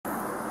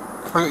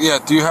Okay, yeah,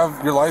 do you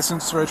have your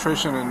license,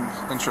 registration,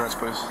 and insurance,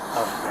 please?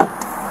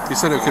 Oh. He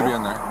said it could be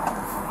in there.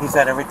 He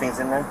said everything's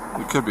in there?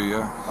 It could be,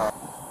 yeah.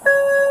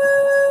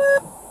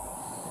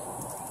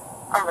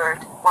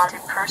 Alert,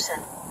 wanted person.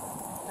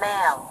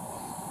 Male.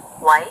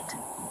 White.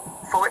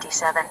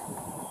 47.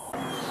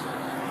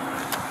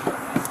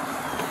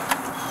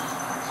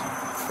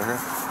 Right here.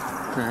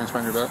 Put your hands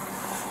behind your back.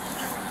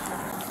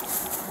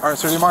 Alright,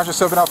 sir, do you mind just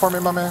stepping out for me,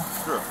 my man?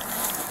 Sure.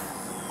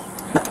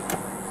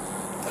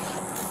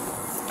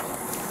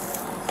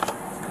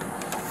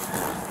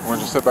 You want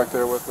to just sit back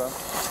there with them?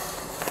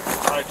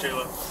 Hi,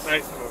 Jayla.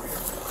 Nice to meet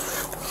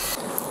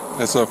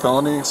you. It's a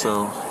felony,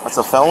 so... That's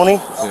a felony?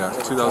 Yeah,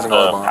 $2,000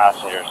 bond.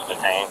 Passengers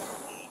detained.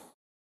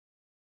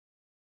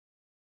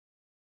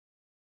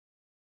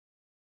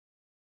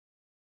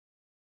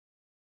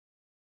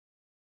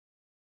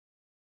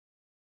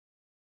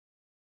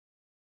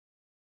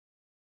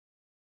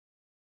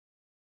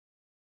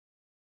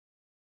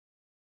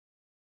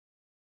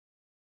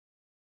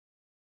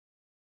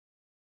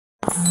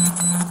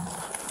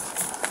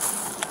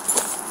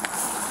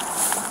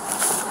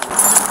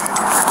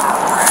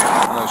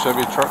 And a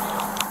Chevy truck.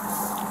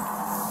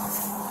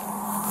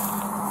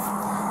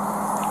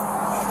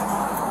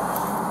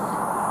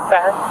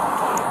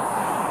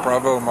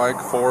 Bravo Mike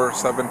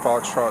 4-7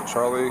 Foxtrot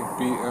Charlie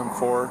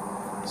BM4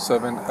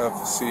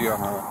 7FC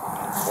on a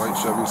white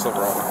Chevy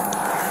Silverado.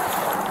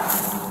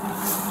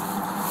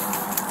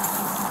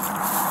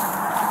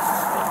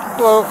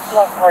 Hello.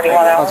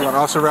 How's it going?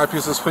 Officer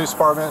Rapides, Police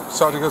Department.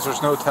 Sorry because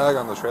there's no tag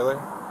on the trailer.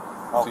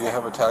 Okay. Do you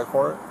have a tag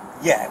for it?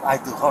 Yeah, I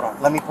do. Hold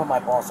on. Let me put my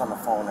boss on the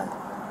phone and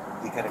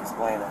he could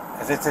explain it.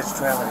 Because it's his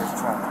trailer, his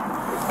truck.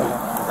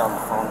 He's on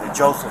the phone.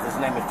 Joseph. His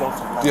name is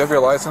Joseph. Do you have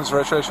your license,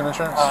 registration,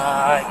 insurance?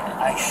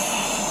 I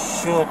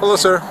should. Hello,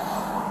 sir.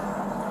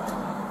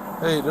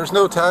 Hey, there's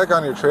no tag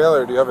on your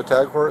trailer. Do you have a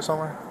tag for it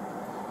somewhere?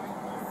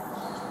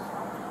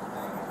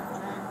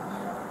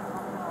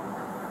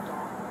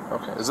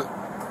 Okay, is it?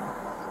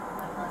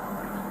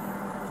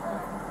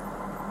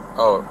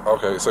 Oh,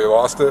 okay, so you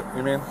lost it,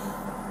 you mean?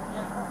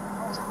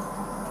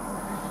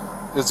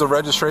 Is the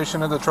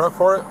registration of the truck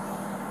for it?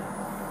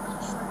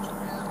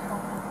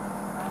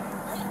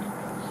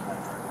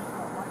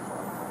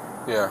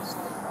 Yeah.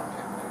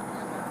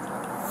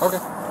 Okay.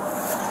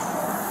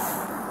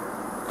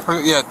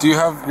 Okay, yeah, do you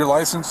have your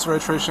license,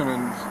 registration,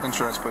 and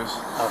insurance, please?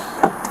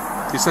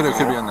 Oh. He said it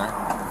could be in there.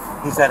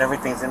 He said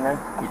everything's in there?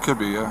 It could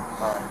be, yeah.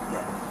 Alright,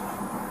 yeah.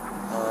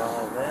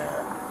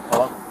 There.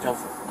 Hello,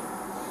 Joseph.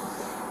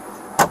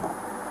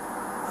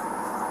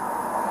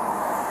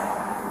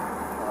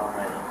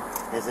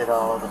 Alright. Is it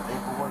all the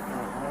paperwork in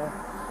here?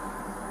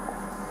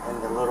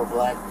 And the little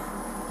black,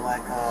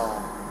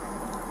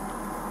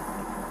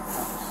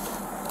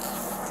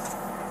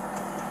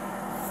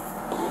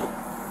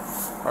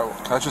 Alright,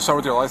 well, can I just start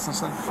with your license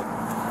then?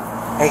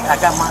 hey, I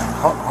got my,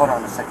 hold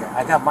on a second.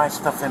 I got my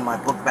stuff in my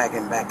book bag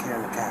and back here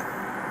in the cab.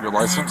 Your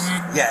license?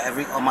 Yeah,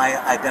 all my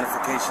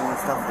identification and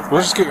stuff.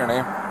 We'll just get your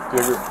name. Do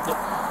you have your...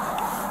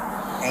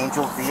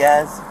 Angel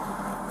Diaz.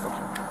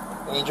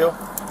 Angel.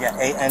 Yeah,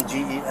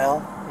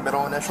 A-N-G-E-L.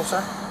 Middle initial,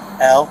 sir?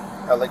 L.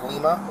 L like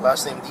Lima.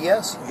 Last name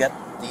Diaz. Yep.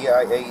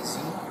 D-I-A-Z.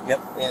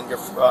 Yep. And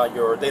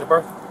your date of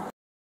birth?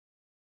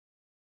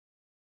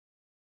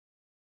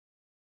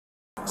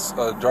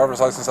 Driver's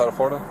license out of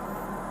Florida?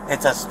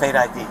 It's a state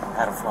ID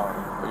out of Florida.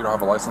 But you don't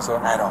have a license though?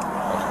 I don't.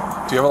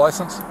 Okay. Do you have a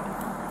license?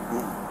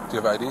 Do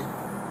you have ID?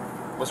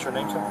 What's your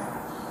name, sir?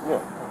 Yeah.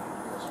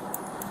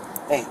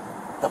 Hey,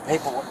 the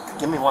paperwork.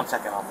 Give me 1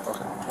 second, officer.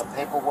 Okay. The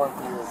paperwork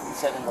is, you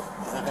said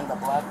is it in the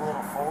black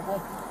little folder?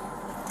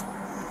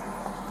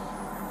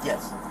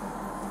 Yes.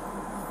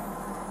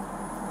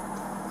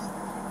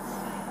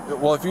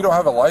 Well, if you don't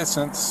have a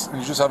license and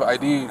you just have an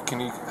ID,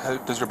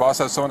 does your boss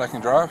have someone that can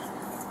drive?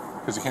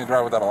 Because you can't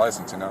drive without a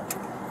license, you know?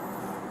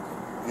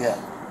 Yeah.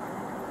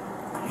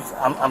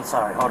 I'm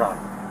sorry, hold on.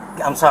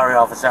 I'm sorry,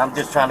 officer. I'm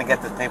just trying to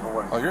get this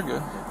paperwork. Oh, you're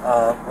good.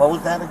 What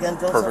was that again,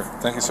 Joseph?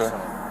 Perfect. Thank you, sir.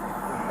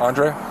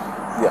 Andre?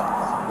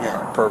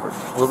 Yeah. Perfect.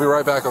 We'll be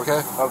right back,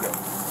 okay? Okay.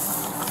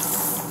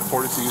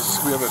 42.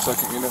 We have a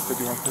second unit,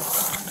 51.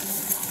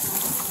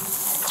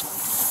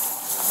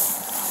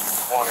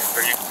 Morning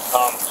for you.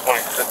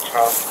 26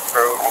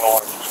 Road,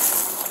 Warrant.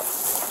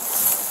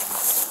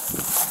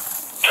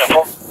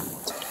 Temple.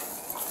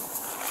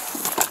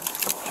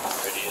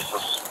 Ready to use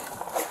this.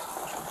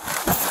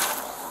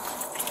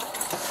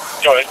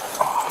 Go ahead.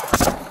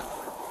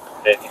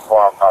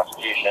 54 on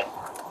prosecution.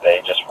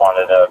 They just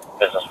wanted a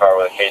business card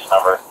with a case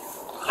number.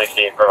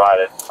 68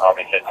 provided. I'll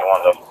be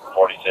 51 to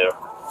 42.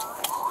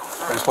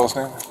 What is his post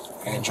name?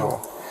 Angel.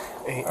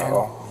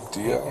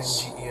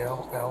 A-N-Diaz.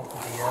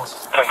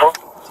 A-N-G-E-L-L-D-S. Central.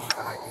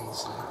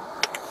 D-I-A-Z.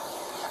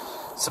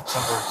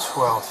 September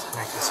 12th,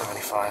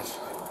 1975.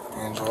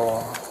 Angel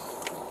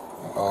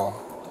L.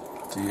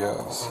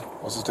 Diaz.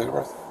 What's his date of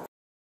birth?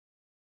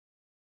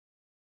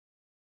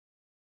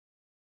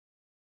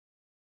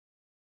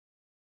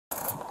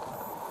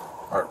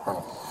 Alright,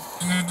 Colonel.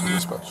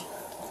 Dispatch.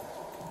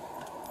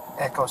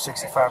 Echo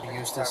 65 to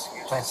Eustace,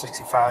 plan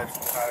 65,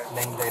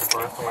 name, date of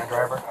birth of my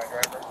driver.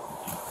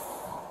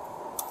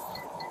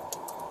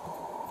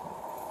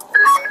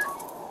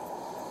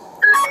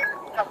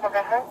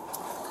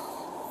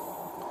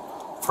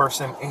 First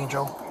name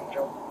Angel.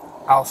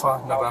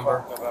 Alpha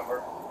November.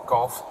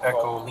 Golf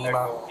Echo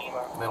Lima.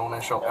 Middle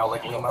initial L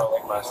like Lima.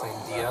 Last name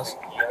Diaz.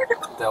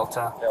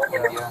 Delta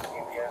India.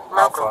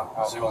 Local.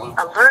 Alpha Zulu.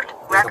 Alert. Date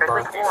of Record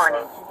with birth.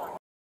 warning.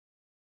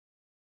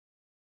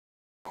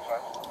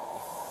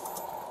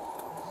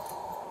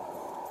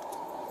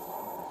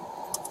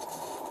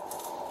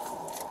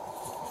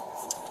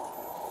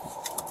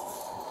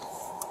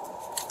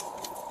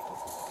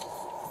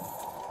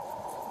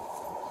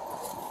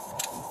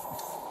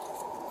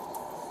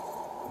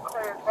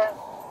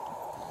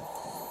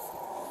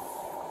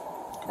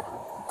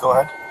 Go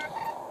ahead.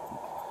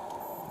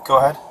 Go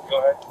ahead.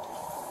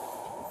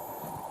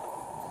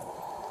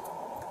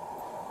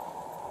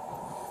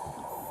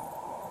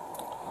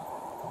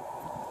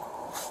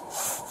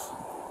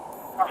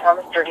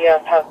 Mr.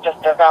 Diaz has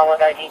just a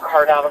valid ID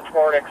card out of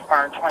Florida,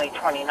 expiring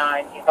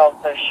 2029. He's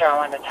also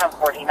showing a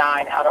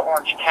 1049 out of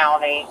Orange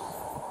County.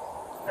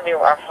 To be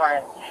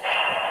referenced,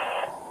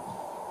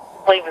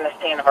 leaving the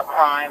scene of a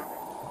crime,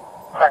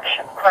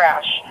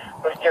 crash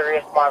with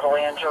serious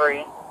bodily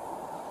injury.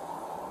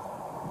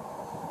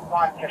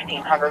 On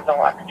 1500,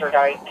 they'll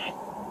extradite.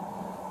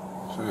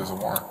 So he has a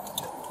warrant.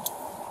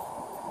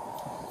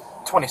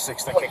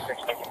 26, thank you.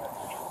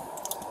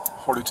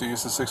 42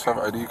 uses 65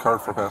 ID card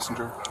for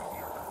passenger.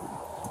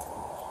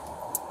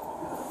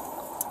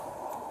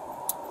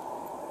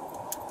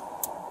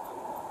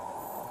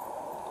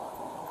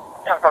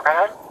 Go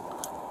ahead.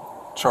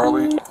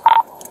 Charlie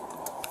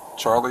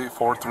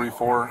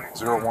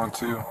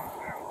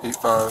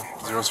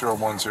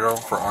 434-012-850010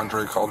 for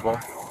Andre Caldwell.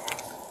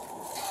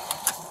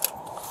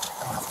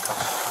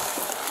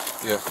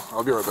 Yeah,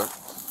 I'll be right back.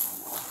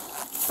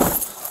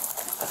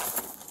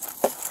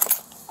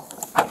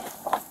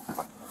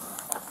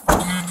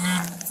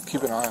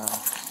 Keep an eye on him.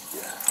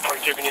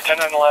 42, can you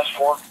 10 on the last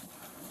 4?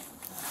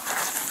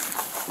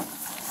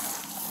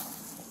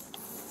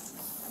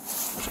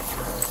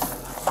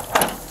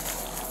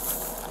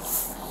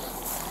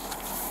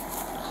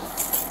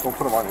 Don't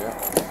put him on yet.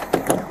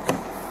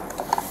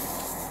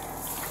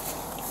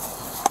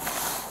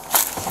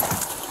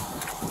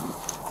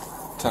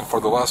 For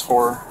the last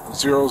 4,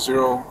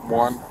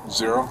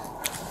 0010.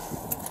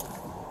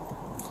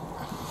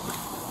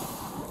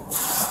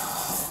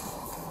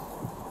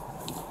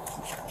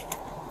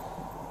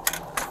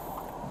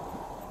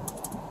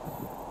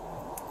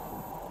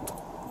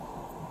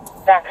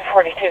 Back to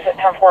 42's at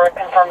 10-4,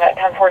 confirm that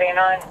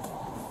 1049.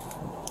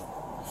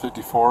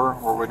 54,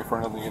 we're waiting for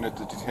another unit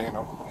to detain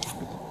him.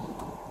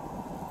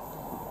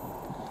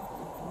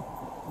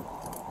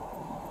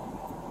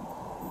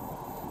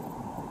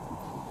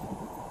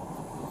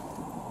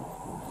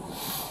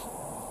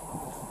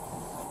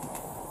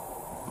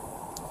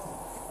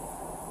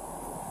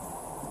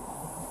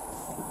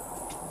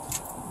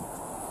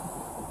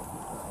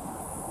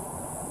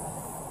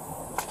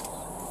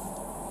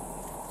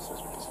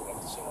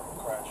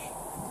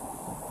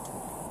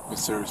 With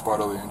serious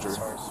bodily injury.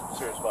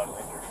 Serious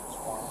bodily injury. It's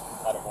warrant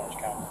out of Orange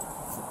County.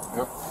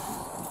 Yep.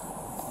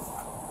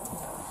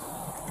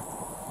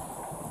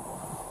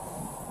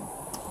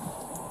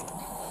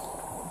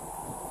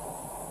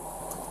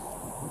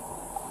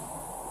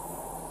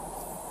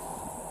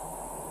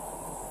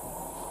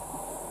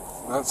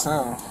 That's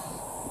him.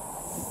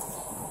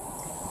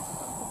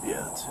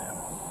 Yeah, that's him.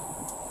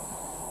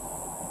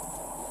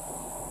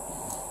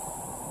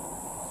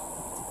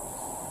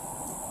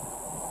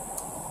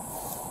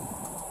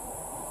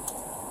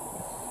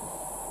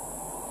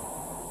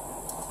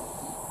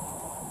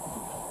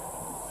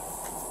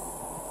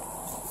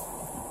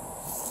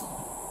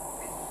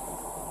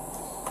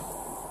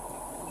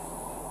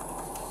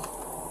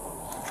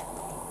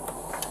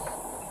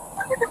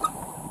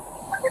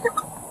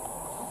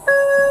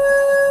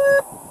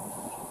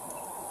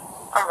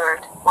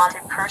 Alert.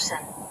 Wanted person.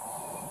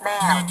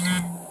 Male.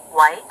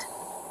 White.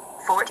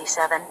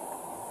 47.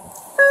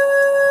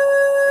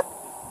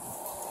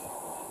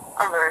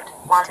 Alert.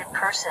 Wanted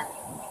person.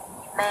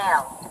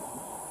 Male.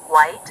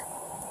 White.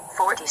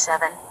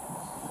 47.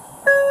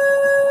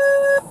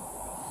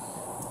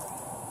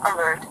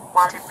 Alert.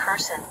 Wanted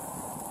person.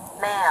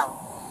 Male.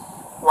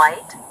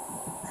 White.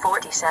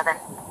 47.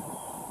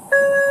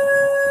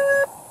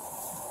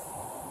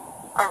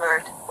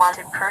 Alert.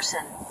 Wanted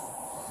person.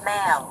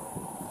 Male.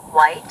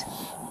 White.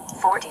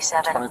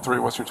 47. 23,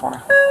 what's your 20?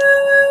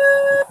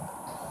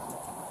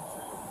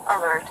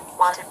 Alert.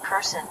 Wanted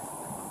person.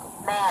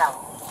 Male.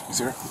 He's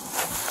here.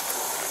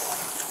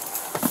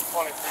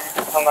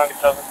 23,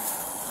 197.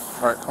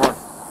 Alright, come on.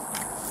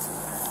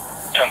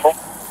 Temple.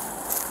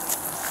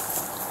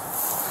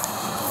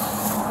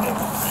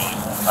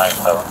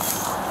 97.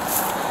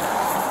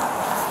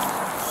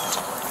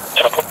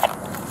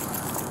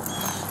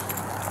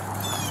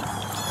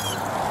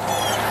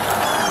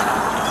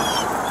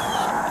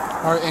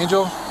 Alright,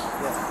 Angel.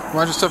 Yeah.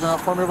 Mind just stepping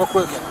out for me real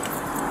quick?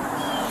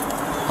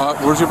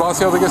 Was your boss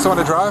able to get someone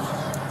to drive?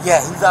 Yeah,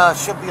 he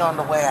should be on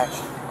the way,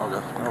 actually.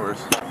 Okay, no worries.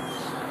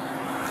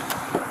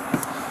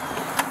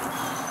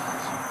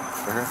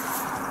 Right here.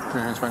 Put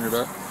your hands behind your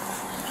back.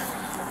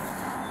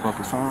 Pull up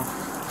your phone.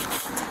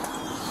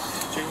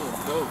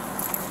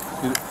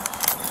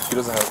 He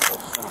doesn't have.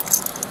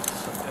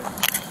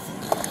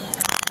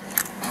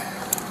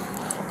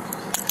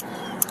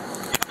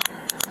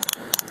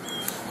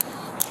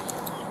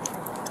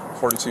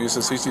 42, you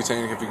said he's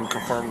detained if you can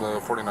confirm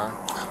the 49.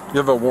 You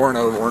have a warrant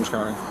out of Orange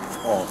County.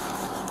 Oh.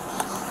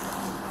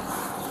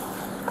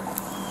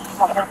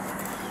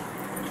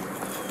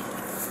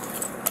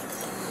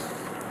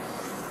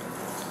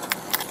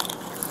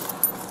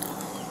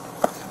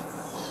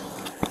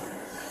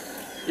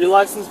 Your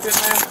license good,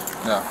 man?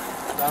 No.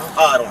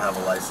 I don't have a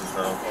license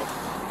though.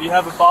 Do you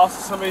have a boss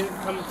or somebody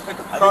come pick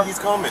up the I car? think he's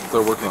coming.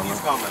 They're working on He's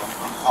it. coming.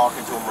 I'm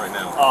talking to him right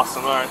now.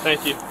 Awesome. All right.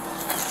 Thank you.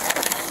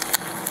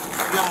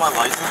 You have my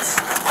license?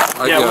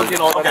 Yeah, we'll get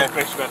all that Okay.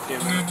 information back to you.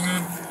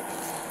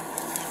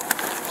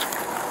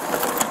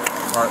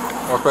 Alright,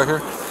 walk back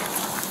here.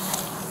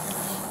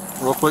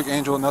 Real quick,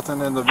 Angel,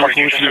 nothing in the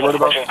vehicle we should be worried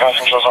about?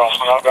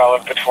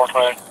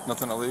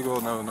 Nothing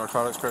illegal, no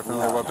narcotics,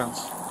 paraphernalia, or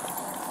weapons?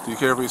 Do you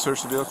care if we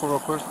search the vehicle real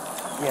quick?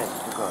 Yeah,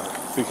 you go ahead.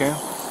 If you can.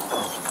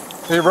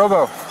 Hey,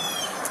 Robo.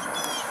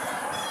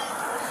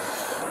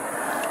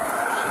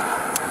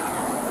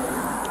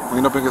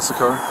 Lean up against the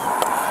car.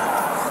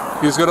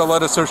 He's gonna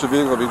let us search the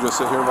vehicle if you just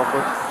sit here real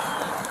quick.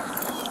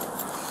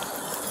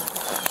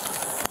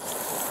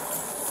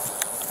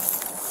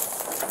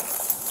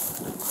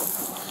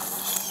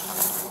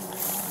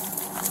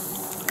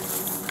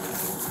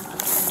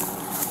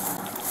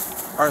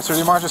 Alright, sir, do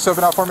you mind just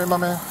stepping out for me, my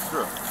man?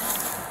 Sure.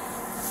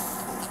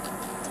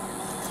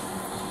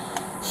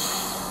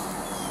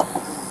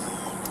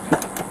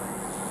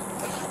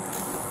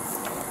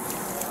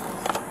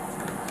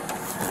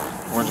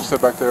 Want you to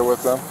sit back there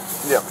with them?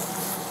 Yeah.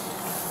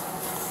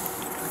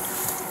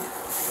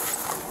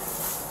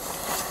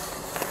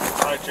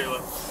 All right, Jayla.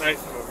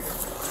 Nice to move here.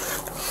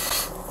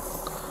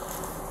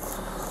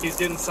 He's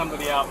getting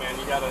somebody out, man.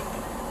 You got 2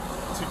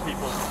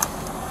 people. All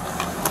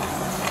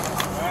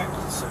right.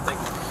 So thank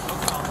you.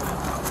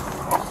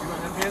 You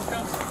don't have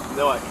handcuffs?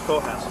 No, Cole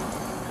has them.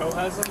 Cole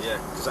has them? Yeah,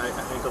 because I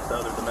handcuffed the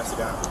other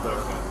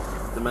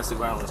domestic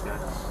violence guy.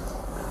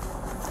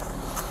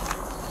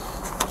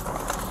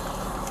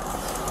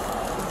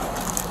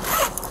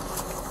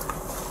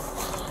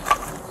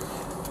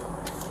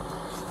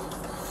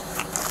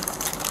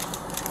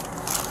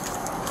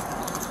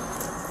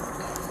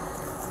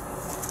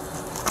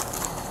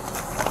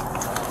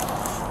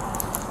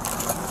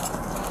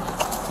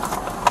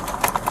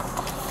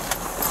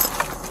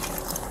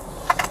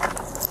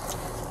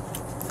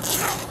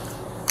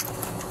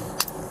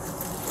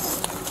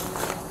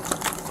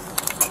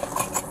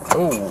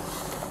 Oh.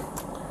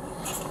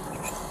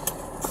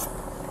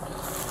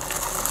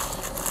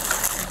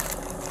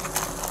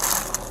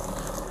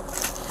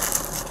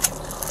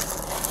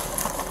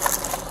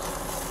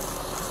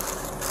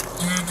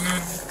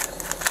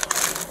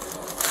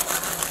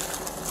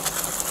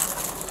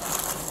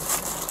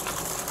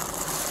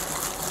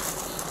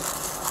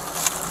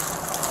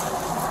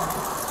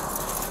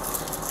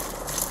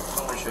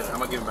 Appreciate it. I'm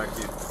gonna give him back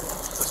to you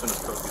as soon as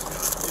Cole gets me.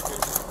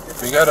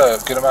 We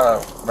gotta get him out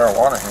of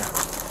marijuana here.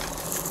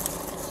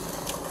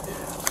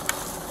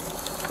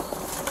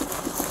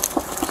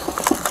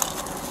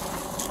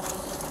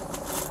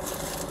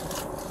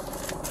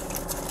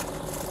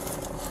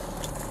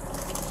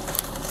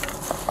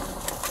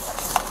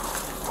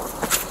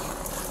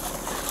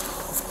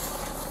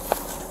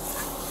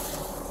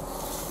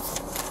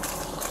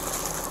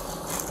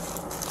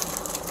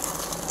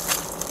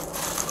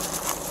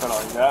 That's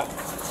all you got?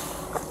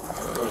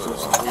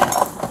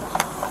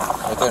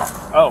 Right there.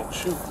 Oh,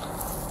 shoot.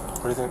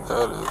 What do you think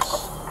that is?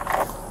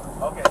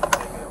 Okay.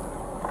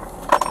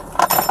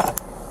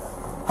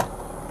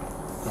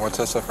 You want to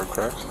test that for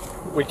crack?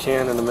 We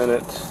can in a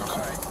minute.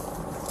 Okay.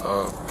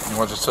 You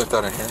want to just stick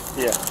that in here?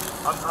 Yeah.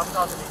 I'm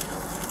talking to you.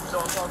 So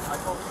I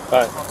told you. All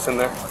right, it's in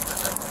there.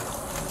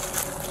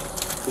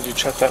 Did you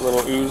check that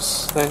little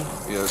ooze thing?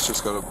 Yeah, it's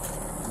just got a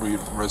weed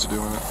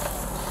residue in it.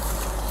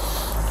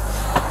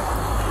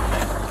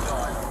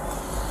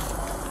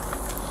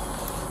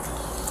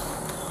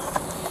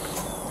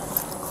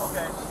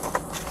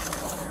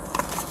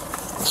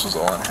 This was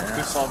all in Who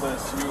here. saw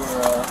this? You or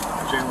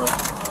Jayla?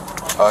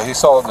 He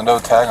saw the no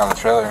tag on the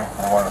trailer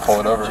and wanted to pull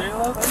it over.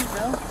 Jayla, there you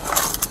go.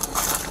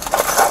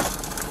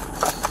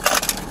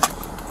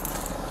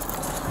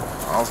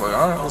 I was like,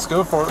 alright, let's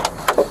go for it.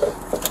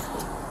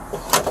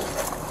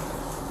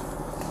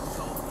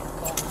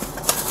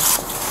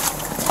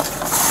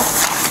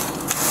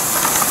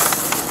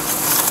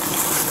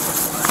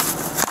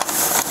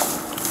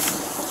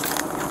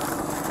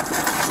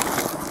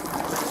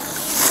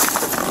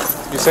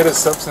 You said it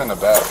steps in the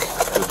back,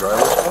 the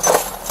driver.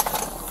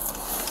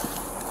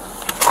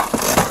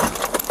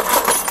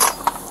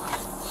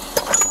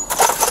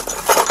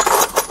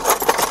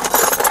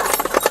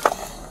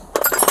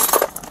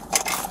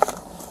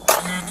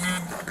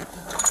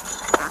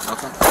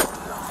 Nothing?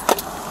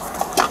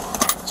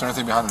 Is there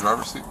anything behind the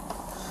driver's seat?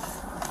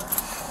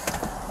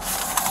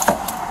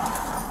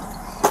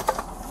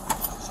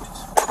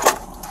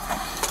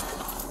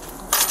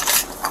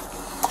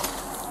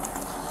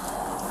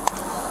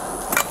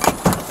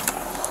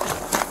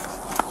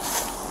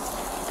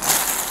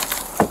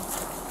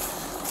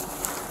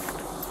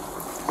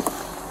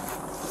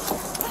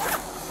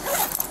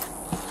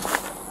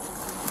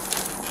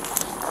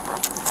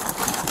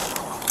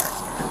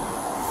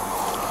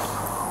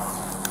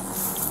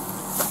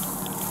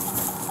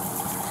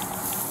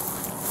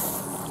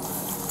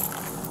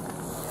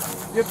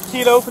 You have the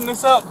key to open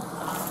this up? It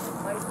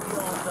might be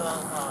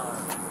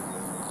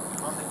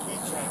on the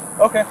keychain.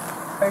 Okay.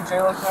 Hey,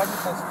 J-Lo, can I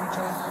just have some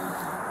keychain, please?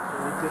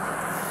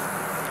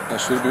 That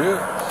should be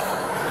it.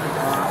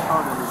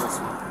 Probably this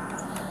one.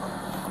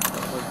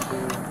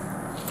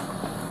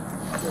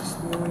 This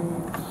one.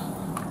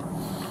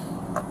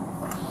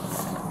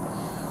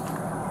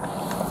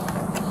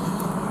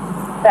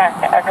 Back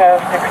to Echo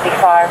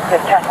 65 to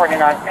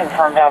 1049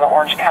 confirmed out of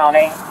Orange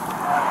County.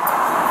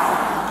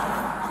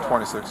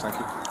 26, thank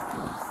you.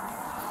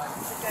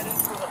 Put that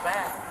into the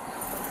back.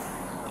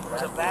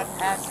 The back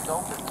hatch is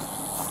open.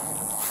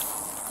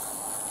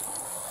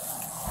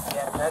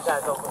 Yeah, that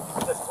guy's open.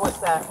 Just push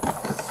that.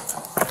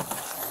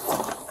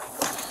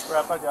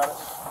 Rep, I got it.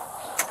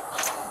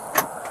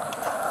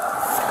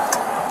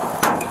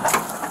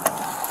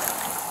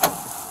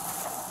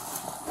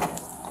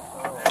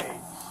 Hey,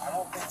 I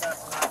don't think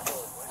that's an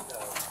actual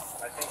window.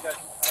 I think that's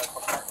a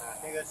compartment. I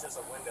think that's just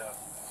a window.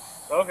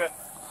 Okay.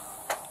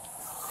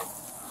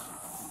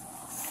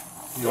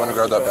 You want to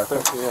grab that back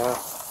there? Yeah.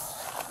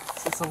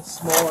 It's something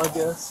small, I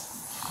guess.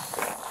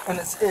 And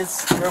it's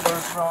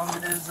everyone's wrong.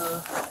 It is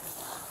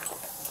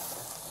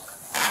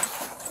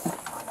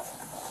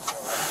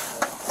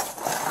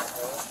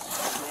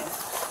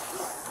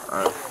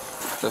Alright.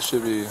 That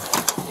should be.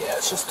 yeah,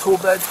 it's just tool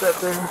bags back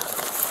there.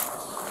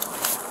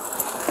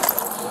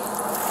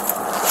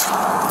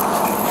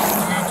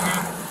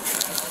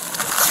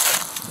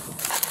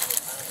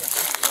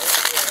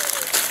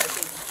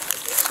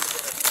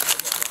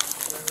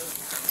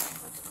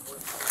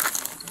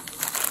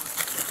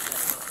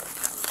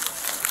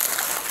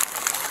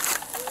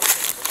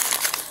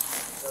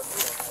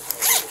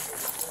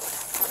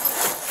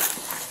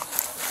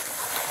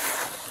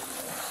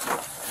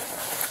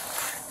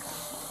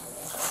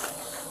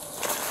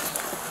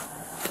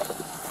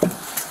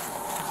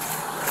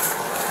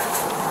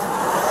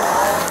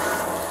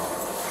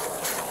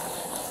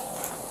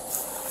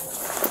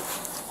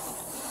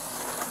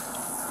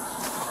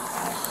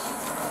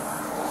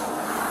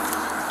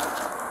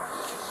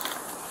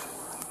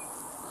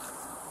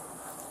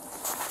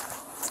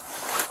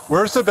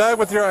 Where's the bag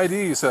with your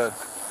ID, you said?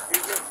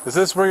 Is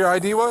this where your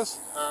ID was?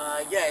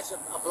 Yeah, it's a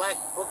black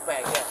book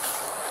bag, yeah.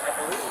 I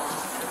believe.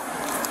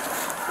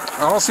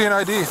 I don't see an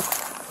ID.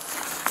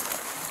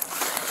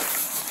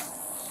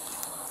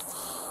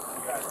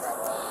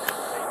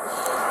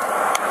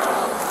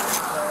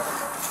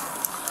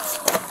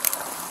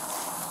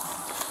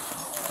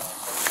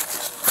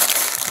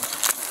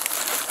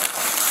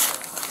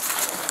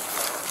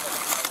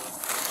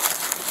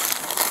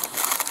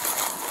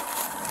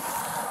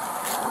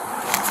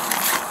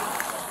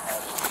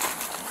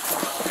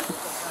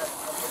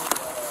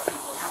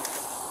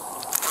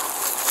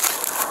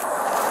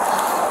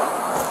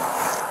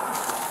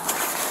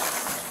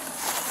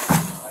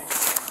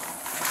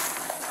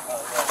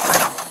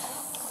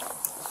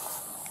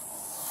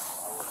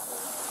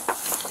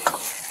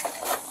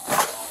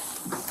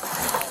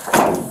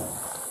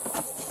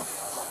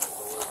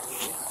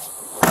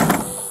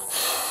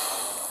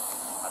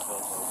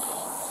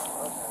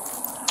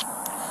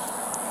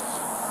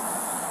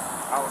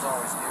 I was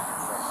always here.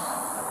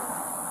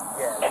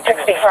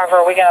 65,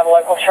 are we going to have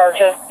local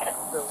charges?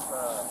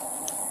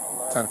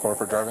 10-4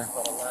 for driving.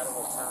 But a lot of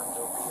the time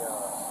there'll be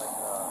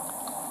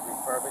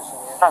refurbishing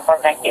it.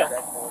 Thank you.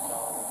 Okay.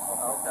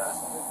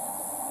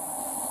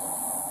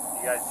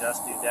 You guys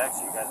just do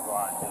decks, or you guys go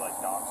out and do like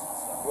docks and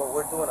stuff? Well,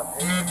 we're doing a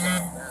paper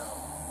job now.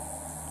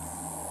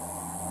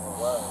 It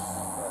was,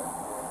 but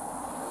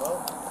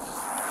hello?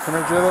 Come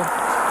here, Jayla.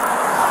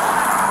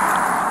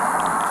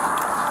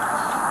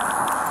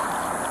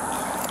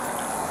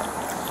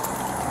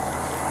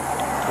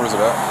 Where's it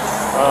at?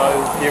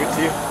 Give it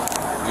to you.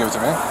 You give it to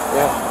me?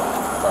 Yeah.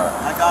 Alright.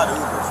 I got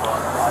Uber, so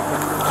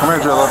Come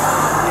here, Jayla.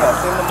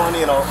 yeah, send the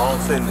money and I'll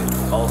send it.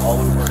 I'll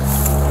Uber it.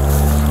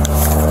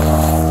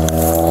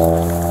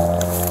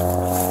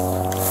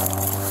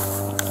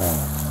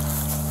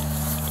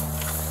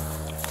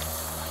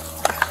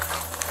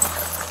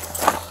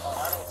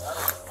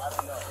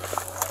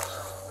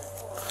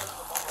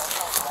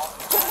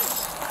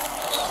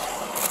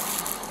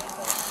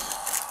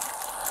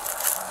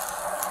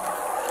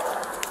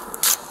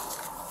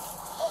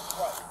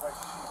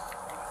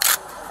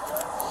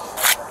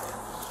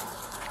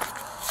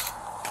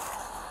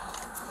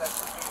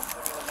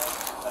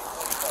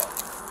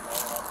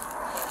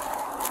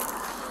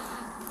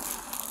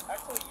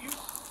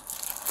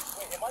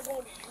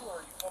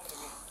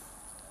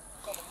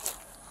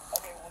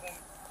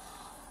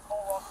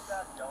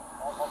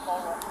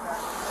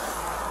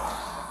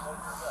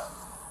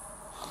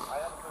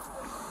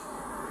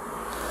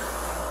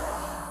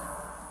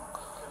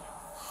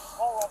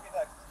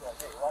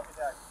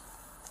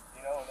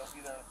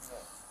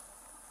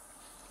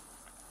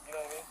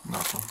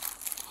 Nothing.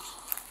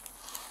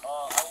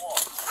 I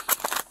won't.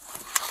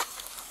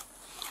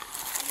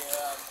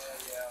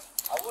 Yeah.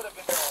 I would have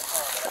been there on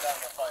time, but I got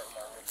in a fight with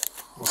my roommate.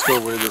 Let's go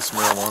weigh this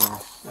marijuana.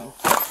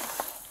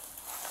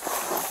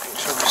 Make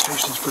sure the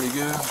station's pretty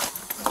good.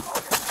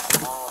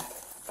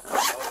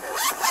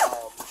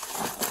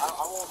 I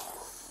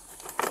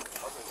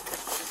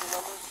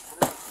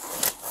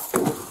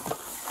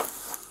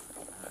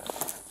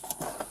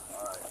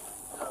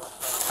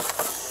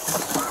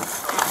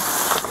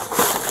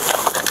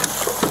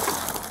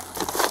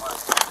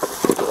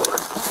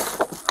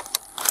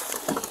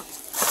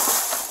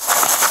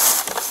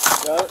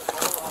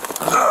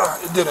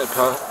It didn't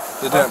pop.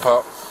 It didn't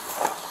pop.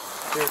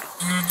 Here.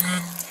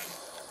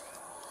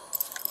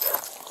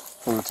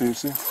 For the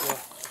THC? Yeah.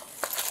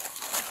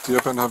 Do you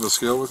happen to have the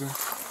scale with you?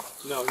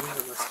 No, you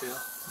have the scale.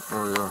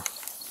 Oh yeah.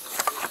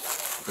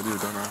 I do,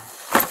 don't I?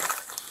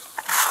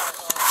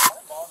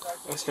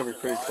 That's gonna be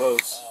pretty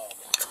close.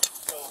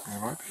 It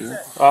might be.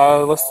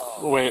 Let's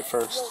weigh it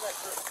first.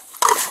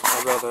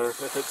 I'd rather,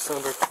 if it's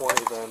under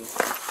 20, then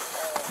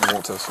You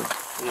won't test it.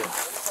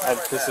 yeah,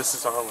 because this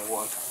is our only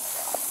one.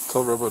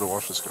 Tell Robo to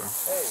watch this guy.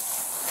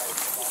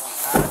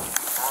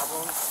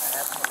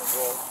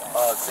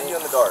 See you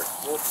in the dark.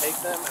 We'll take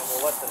them and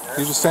we'll let the nurse. Can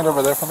you just stand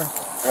over there for me?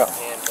 Yeah.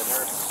 And the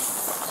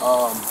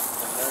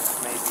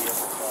nurse may be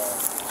able to.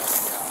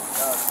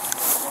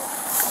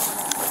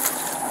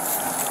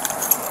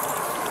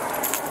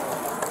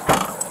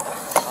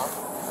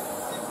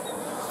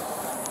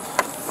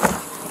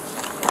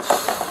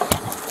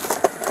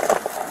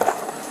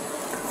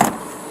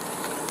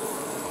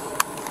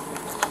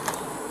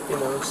 He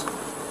knows.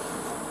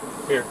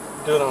 Here,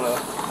 do it on a.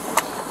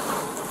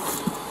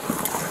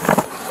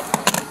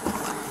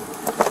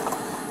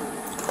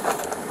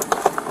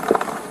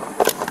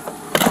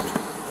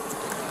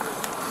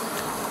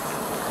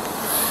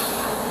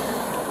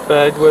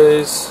 Bag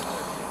weighs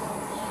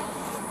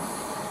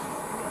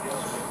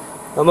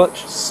how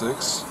much?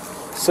 6.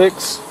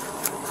 6.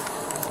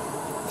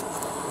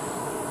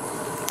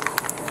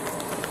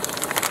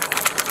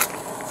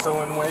 So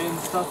when weighing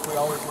stuff, we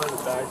always weigh the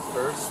bag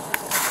first.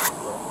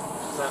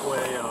 That way,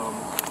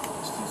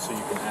 So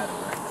you can add it,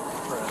 right?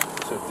 right.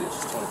 So if it's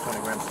 20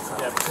 grams of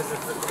Yeah, because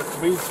if the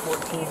weight's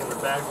 14 and the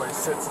bag weight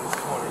sits in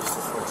 20, it's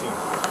 14.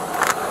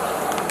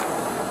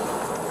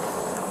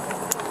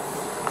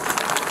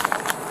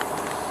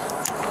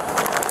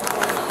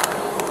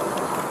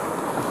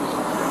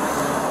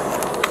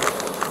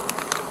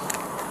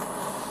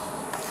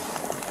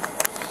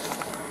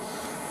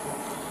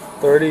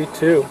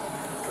 $32,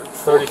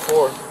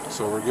 $34,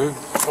 So we're good.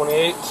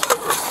 $28.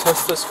 Let's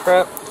test this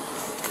crap.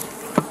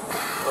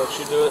 I'll let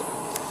you do it.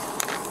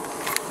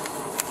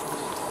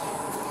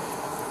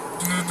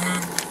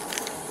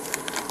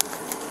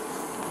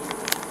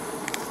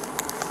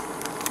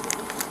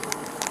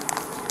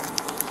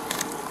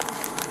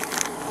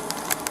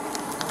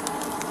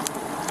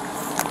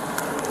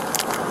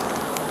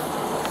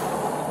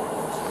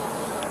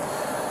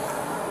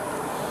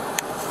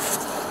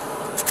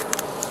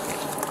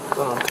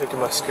 Oh, I'm taking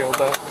my scale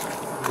back.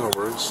 No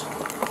worries.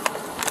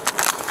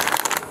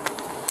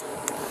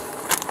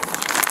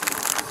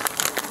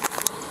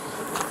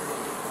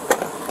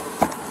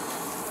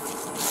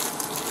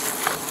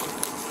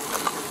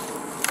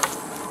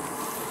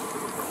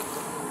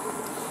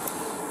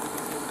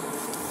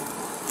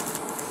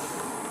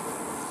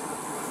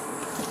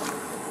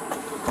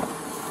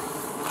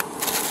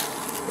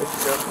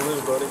 It's got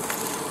blue, buddy.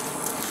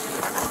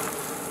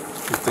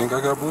 You think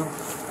I got blue?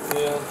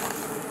 Yeah.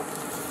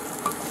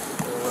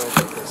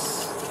 Get this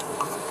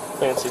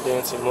fancy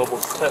dancy mobile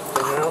tech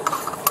thing out.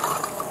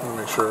 Let me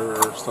make sure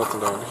there's nothing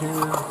down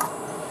here.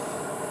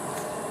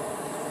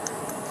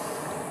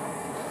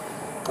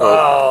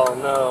 Oh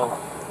no.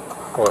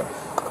 What?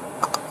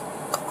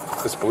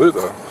 It's blue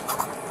though.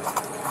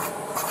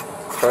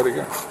 Try it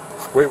again.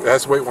 Wait, it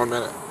has to wait 1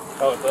 minute.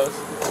 Oh, it does?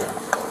 Yeah.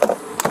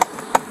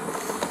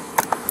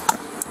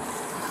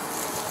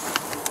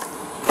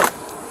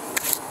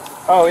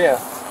 Oh yeah.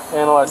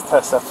 Analyze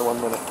test after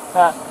 1 minute.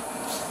 Ah.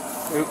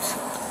 Oops.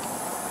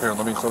 Here,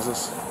 let me close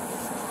this.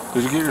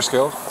 Did you get your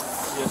scale?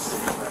 Yes.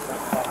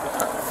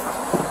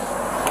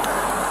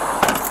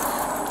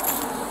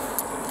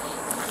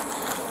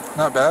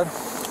 Not bad.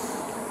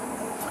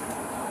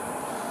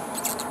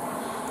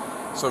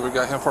 So we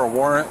got him for a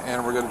warrant,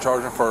 and we're going to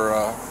charge him for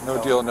no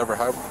deal, never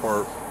have.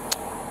 Or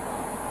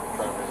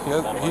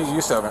he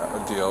used to have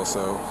a deal,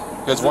 so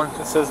he has one.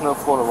 It says no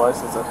Florida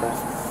license, I think.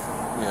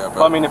 Yeah, but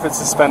Well, I mean, if it's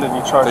suspended,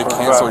 you charge. they for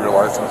cancel driving.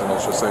 your license, and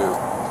it'll just say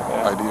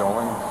ID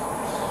only.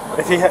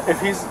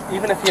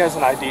 Even if he has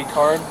an ID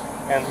card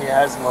and he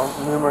has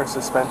numerous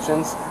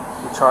suspensions,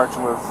 you charge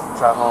him with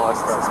driving while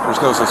license suspension.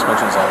 There's no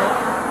suspensions on it.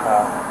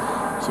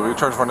 So we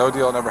charge for no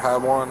deal, never had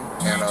one,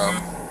 and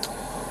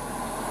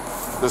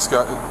this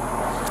guy,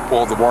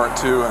 well, the warrant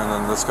too, and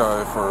then this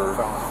guy for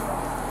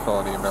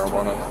felony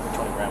marijuana.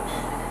 20 grams.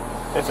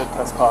 If it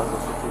tests positive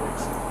for 2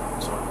 weeks.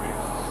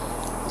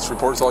 This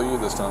report's all you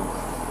this time.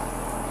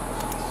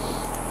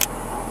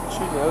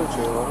 She knows,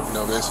 J-Lo. You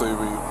know, basically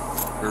we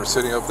were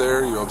sitting up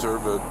there, you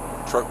observed a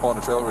truck pulling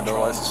a trailer with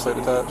no license plate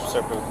attached.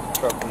 Separate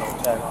truck with no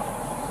tag on it.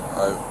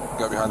 I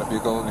got behind a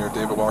vehicle near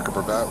David Walker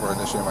Burbatt where I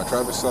initiated my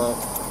traffic stop.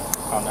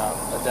 On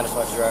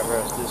identified the driver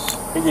as this.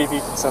 He gave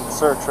you consent to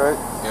search, right?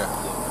 Yeah.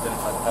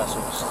 Identified the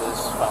passenger as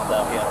this. Found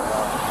out he had a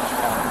warrant in Orange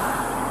County.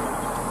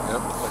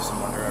 Yep. Placed him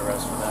under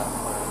arrest for that.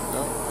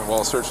 Yep. And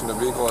while searching the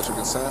vehicle at your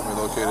consent, we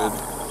located.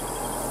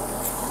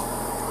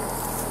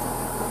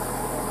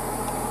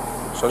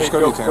 Should I just go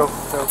to you, Tam? Go.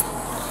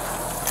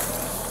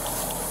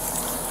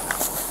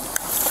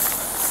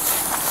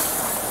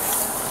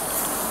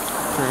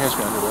 Turn your hands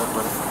behind your back,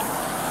 buddy.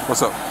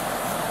 What's up?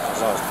 As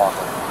long as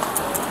pocket.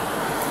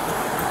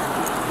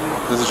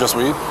 Is it just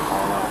weed? I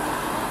don't know.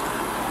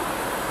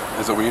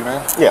 Is it weed,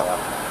 man? Yeah.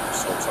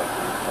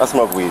 I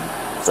smoke weed.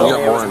 So you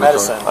got more in the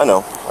car. I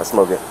know. I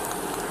smoke it.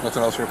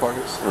 Nothing else in your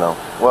pockets? No.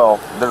 Well,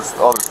 there's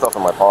other stuff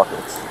in my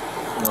pockets.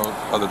 No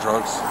other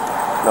drugs?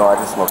 No, I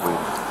just smoke weed.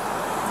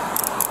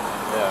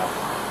 Yeah.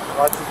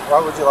 Why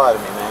would you lie to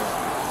me, man? I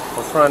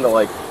was trying to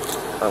I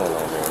don't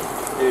know, man.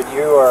 Dude,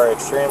 you are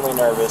extremely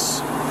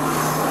nervous.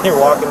 You're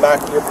walking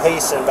back, you're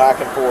pacing back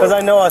and forth. Because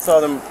I know I saw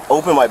them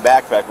open my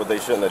backpack, what they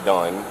shouldn't have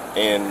done,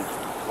 and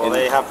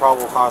they have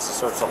probable cause to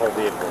search the whole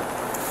vehicle.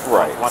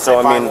 Right. Once So they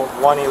I find mean,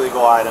 one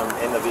illegal item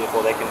in the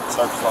vehicle, they can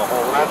search the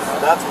whole vehicle.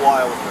 that's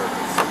why I was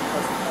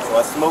nervous. So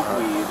I smoke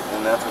weed,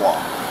 and that's why.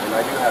 And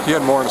I do have. He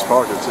had more in his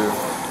pocket too.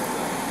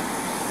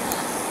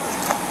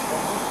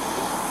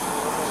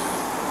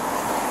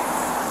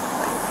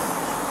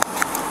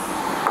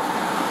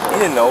 He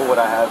didn't know what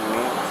I had in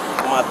me.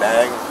 In my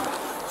bag,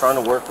 trying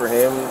to work for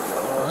him.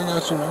 I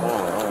got you, man. I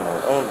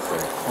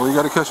understand. Well, you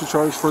got to catch a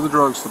charge for the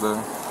drugs today.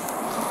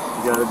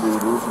 You gotta do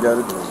what you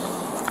gotta do.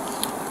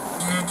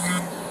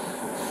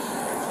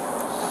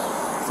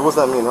 So what's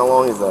that mean? How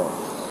long is that?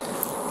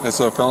 It's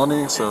a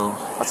felony, so...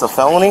 That's a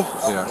felony?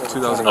 Yeah,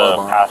 $2,000 The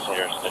bond.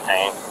 passengers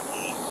detained.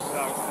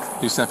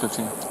 He's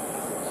 1015.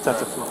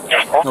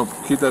 1015. No,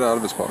 keep that out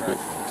of his pocket.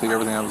 Take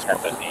everything out of his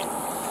pocket.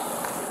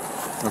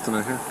 Nothing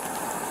in here?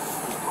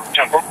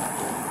 Temple.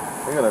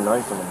 They got a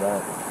knife in the back.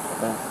 I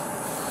think.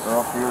 They're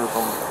off here or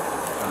something.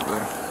 Right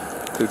there.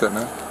 Take that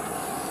now.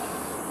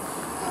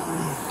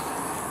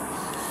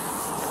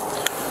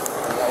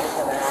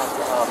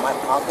 My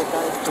pocket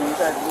knife, can you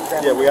guys use that?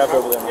 Yeah, we have it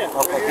over there. Yeah.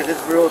 Okay, because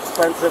it's real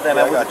expensive and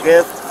I was a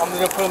gift. I'm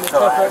gonna put in the So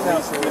truck at right now.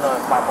 least, if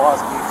my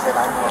boss keeps it,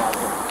 I know I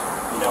can,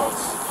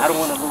 I don't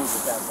want to lose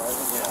it that way.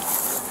 Yeah.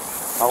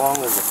 How long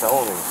does the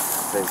felony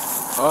take?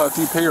 If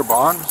you pay your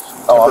bond,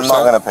 10%, Oh, I'm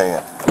not gonna pay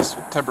it. it's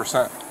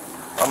 10%.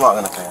 I'm not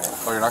gonna pay it.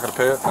 Oh, you're not going to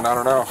pay it? Then I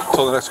don't know.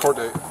 Until the next court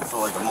date. So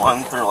like a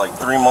month or like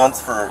 3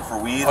 months for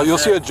weed? Oh, you'll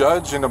see a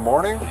judge in the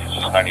morning.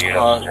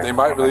 They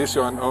might release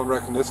you on own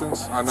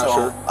recognizance. I'm not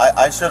sure.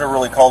 I should have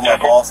really called my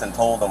boss and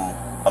told him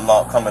I'm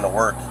not coming to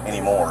work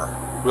anymore.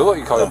 We'll let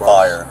you call your I'm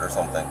boss. fired or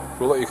something.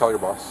 We'll let you call your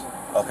boss.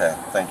 Okay,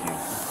 thank you.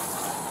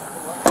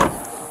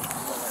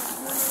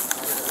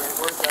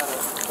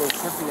 It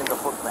should be in the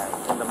book bag,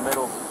 in the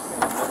middle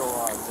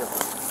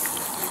zipper.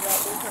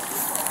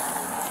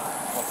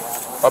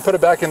 I'll put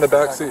it back in the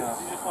back seat. You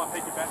just want to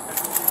take your backpack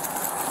with you?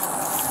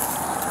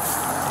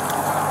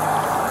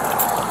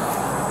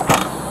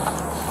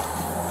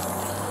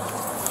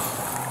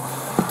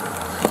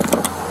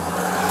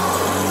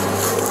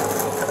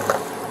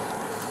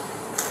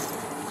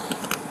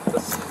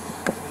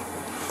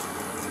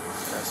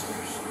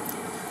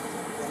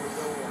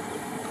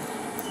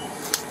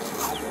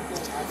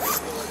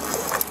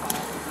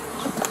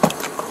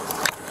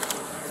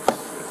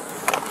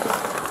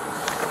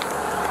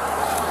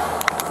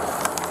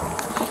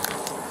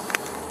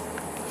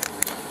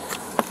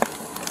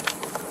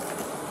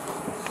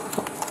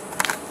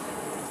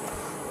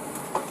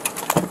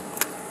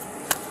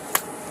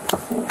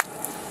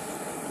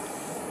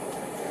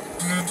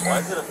 Why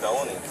is it a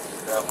felony?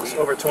 It's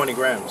over 20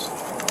 grams. I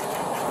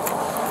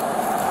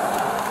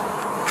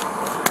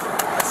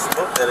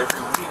smoke that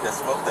every week. I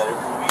smoke that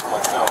every week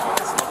myself.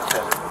 I smoke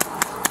that every week.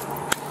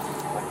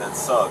 Like, that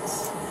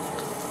sucks.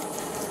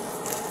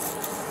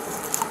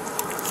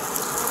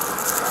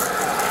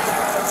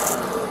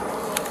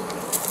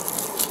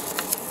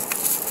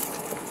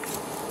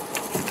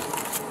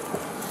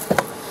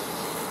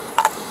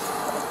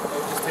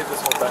 Just take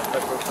this whole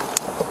backpack real quick.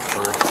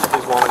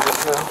 He's wanting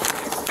this now.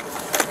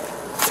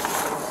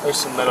 There's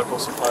some medical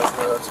supplies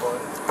there, that's why.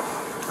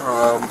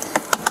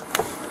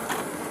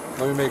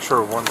 Let me make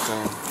sure of one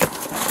thing.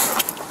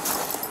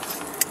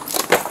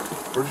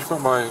 Where'd you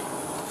put my...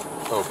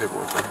 Oh,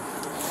 paperwork. Right?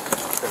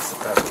 That's the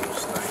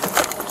passenger's knife.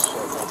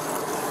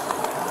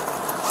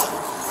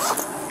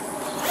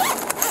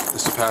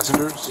 This the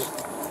passengers?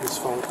 His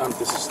phone,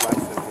 this is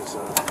knife and his,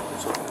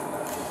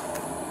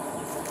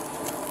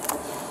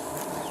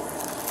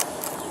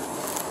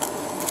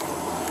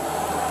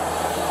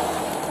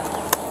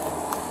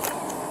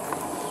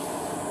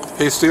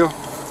 Hey, Steele.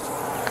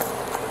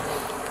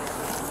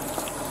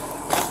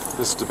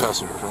 This is the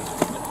passenger, right?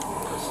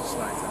 This is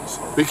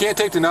knife. We can't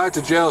take the knife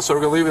to jail, so we're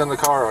gonna leave it in the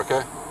car,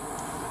 okay?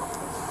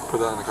 Put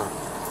that in the car.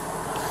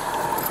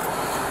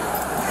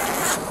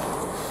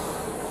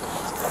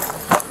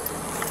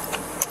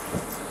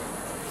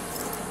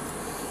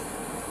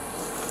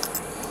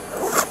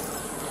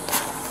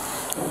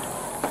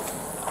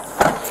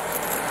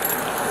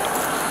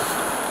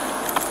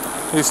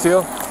 Hey,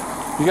 Steele.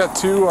 You got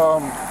two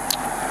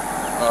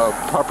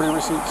property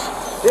receipts?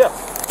 Yeah.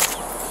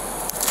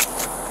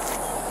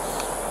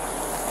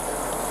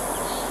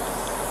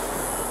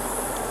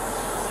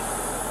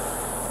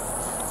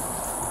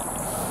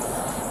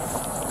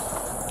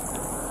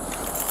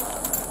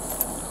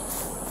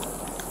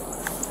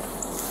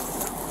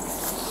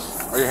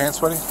 Are your hands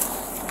sweaty?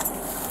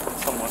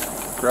 Somewhat.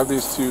 Grab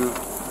these two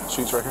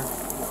sheets right here.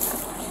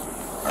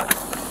 Alright,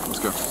 let's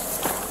go.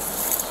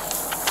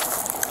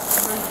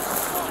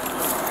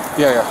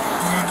 Yeah.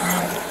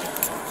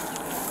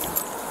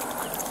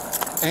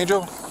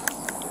 Angel,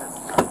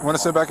 you want to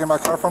sit back in my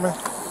car for me?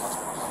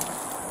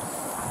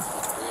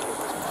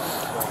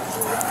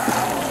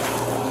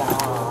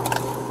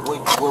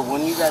 Well,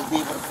 when you guys be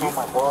able to call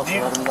my boss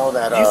and let him know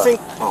that, you think...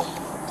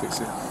 Take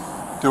it.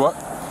 Do what?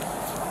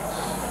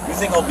 You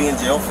think I'll be in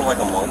jail for like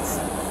a month?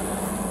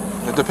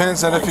 It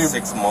depends on like if you...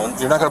 6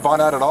 months? You're not going to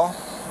bond out at all?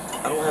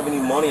 I don't have any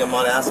money. I'm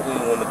not asking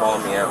anyone to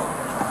bond me out.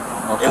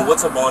 Okay. And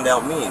what's a bond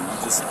out mean?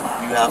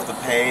 You have to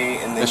pay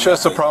and then... It's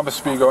just a promise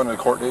to be going to the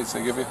court dates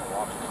they give you.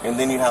 And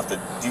then you have to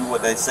do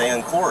what they say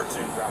in court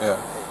too. Yeah.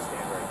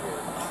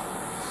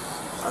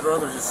 I'd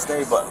rather just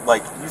stay, but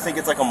like, you think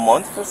it's like a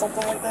month or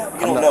something like that?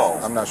 You don't know.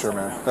 I'm not sure,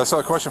 man. That's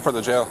a question for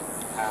the jail.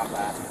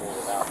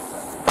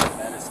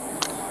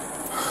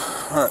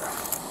 All right.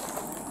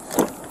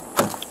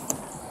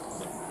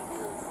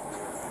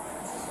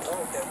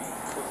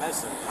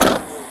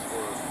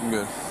 I'm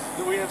good.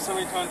 Do we have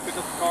somebody trying to pick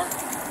up the car?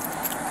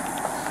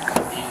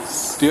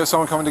 Do you have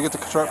someone coming to get the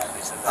truck?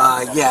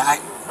 Yeah.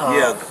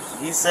 Yeah,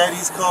 he said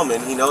he's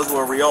coming. He knows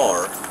where we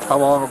are.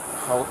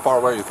 How far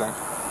away you think?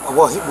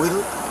 Well, he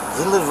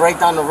lives right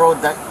down the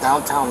road,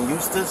 downtown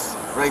Eustis.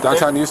 Right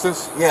Downtown there.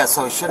 Eustis? Yeah,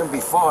 so it shouldn't be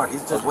far.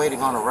 He's just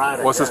waiting on a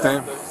ride. What's his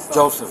name?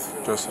 Joseph.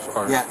 Joseph.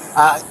 All right.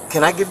 Yeah.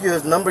 Can I give you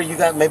his number?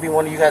 Maybe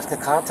one of you guys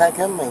could contact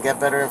him and get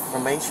better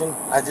information.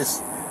 I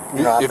just,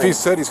 if he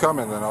said he's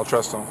coming, then I'll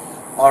trust him.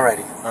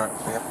 Alrighty. All right.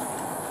 Yep.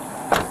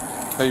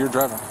 Hey, you're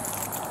driving.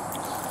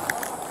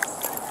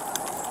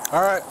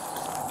 All right.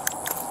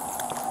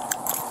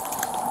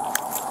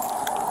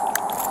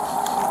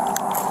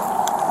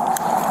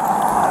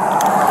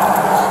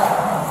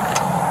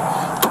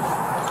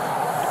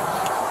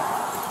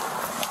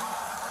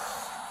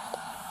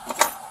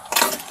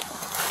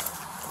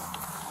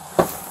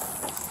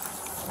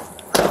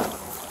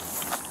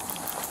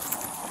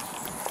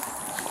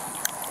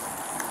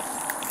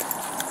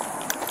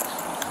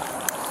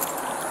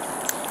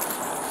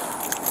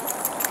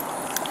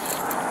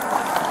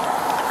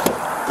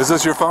 Is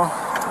this your phone?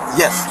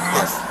 Yes.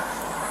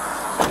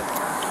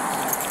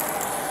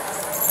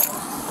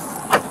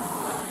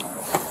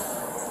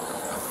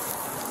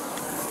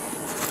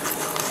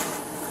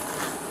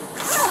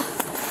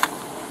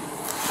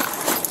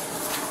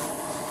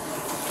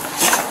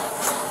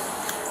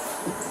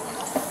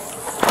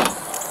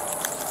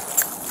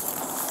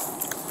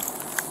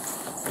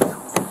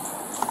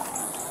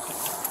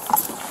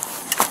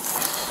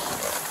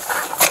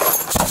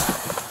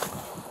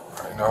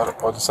 You know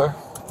what to say?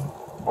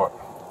 What?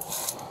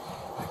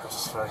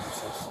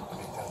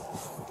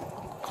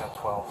 10,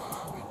 12,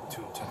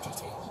 2, 10,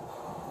 15.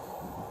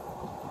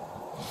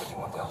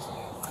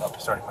 51,000.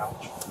 Starting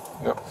mileage.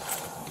 Yep.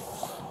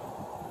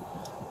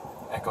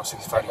 Echo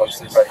 65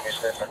 uses.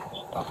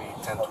 I'll be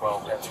 10,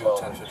 12, 2,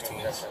 10,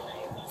 15.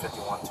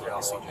 51 to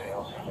LCJ.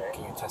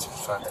 Can you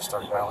 1065 to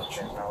starting mileage?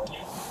 Go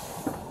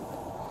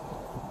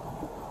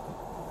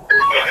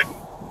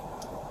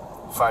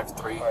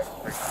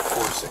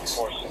 5346.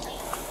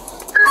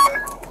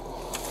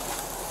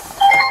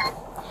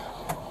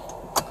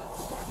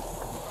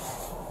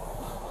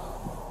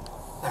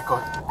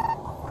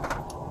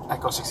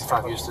 Echo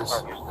 65 Eustis,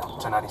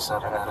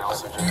 1097 at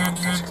LCJ,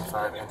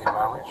 1065 ending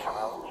mileage.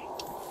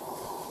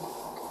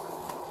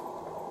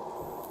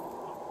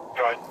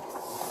 Go ahead.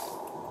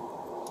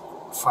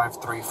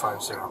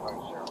 5350.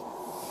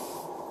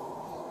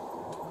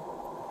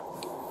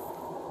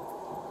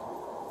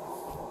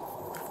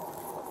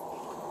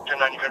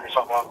 10-9, you got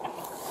yourself off.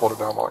 Hold it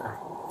down while you're...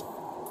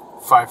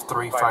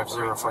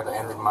 5350 for the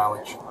ending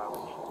mileage.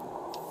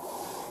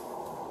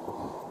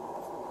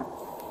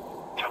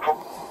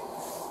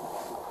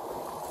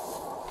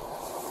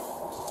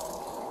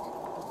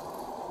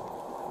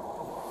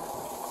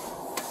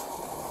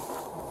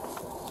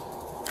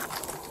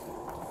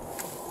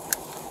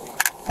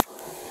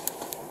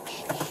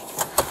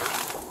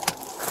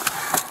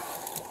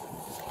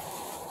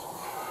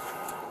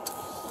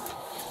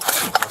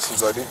 That's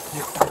his ID?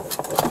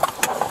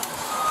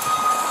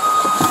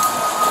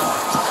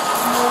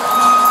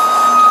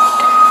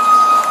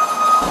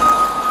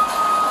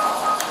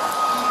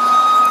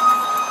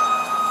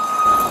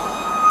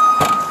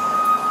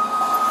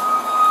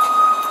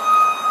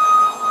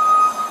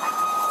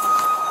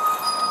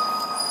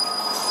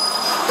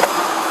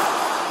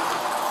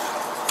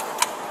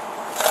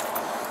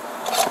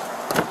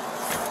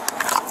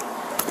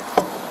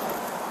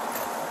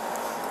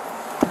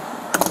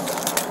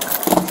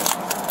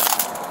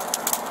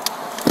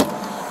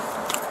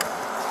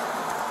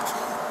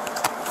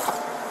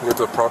 You get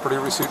the property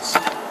receipts?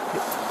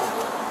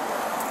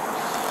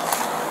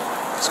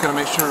 Just gotta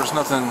make sure there's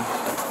nothing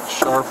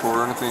sharp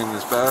or anything in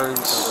his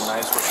bags. The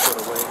knives were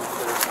put away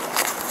there.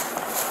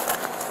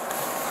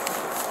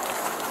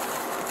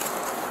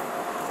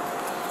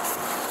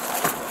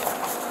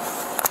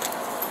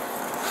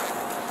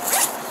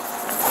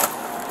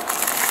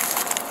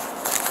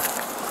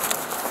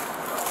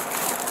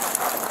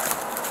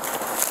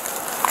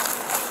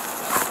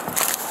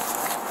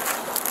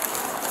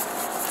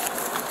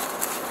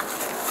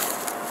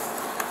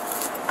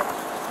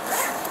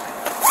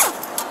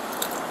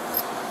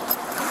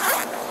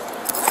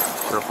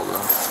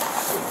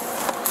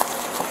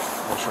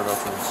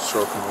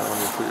 stroking it when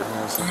you put your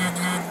hands in.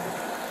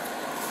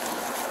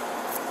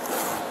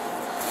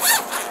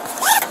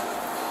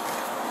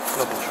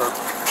 Nothing sharp.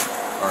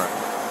 Alright.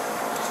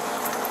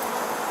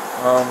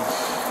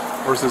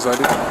 Where's his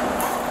ID?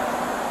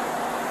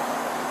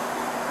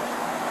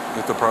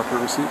 Get the proper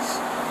receipts.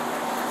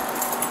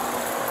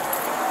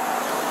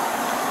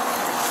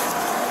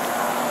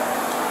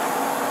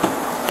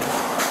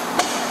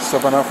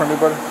 Stepping out for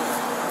anybody?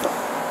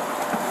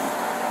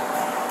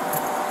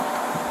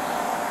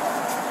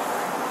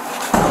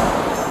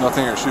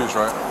 Nothing in your shoes,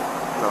 right?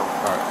 No.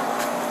 Alright.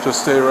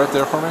 Just stay right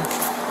there for me.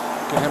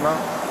 Get him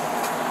out.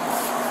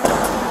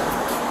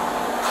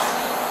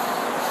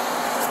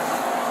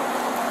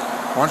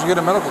 Why don't you get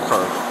a medical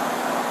card? I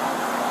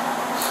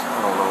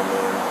don't know,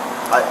 man.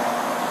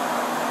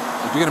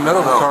 If you get a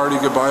medical card, you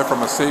could buy it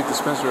from a safe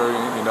dispensary.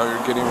 You know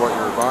you're getting what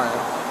you're buying.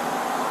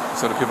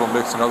 Instead of people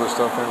mixing other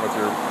stuff in with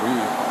your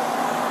weed.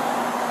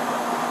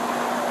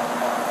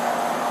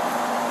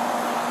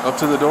 Up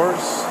to the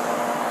doors.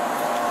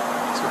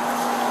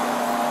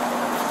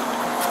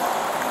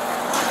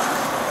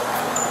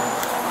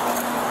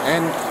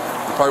 And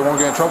you probably won't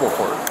get in trouble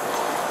for it.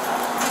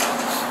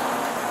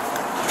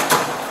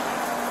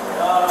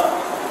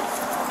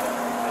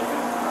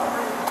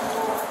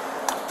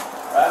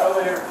 Right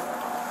over here.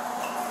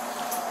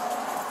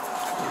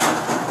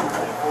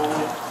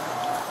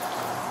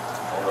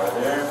 Right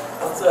there.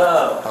 What's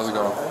up? How's it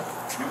going?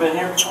 You been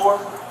here before?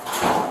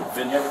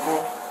 Been here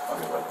before?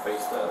 Okay, like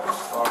face that.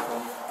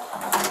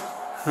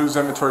 Whose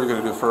inventory are you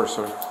going to do first,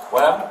 sir?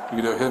 What happened?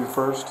 You can do him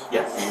first?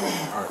 Yes.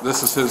 Alright,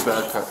 this is his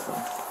backpack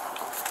then.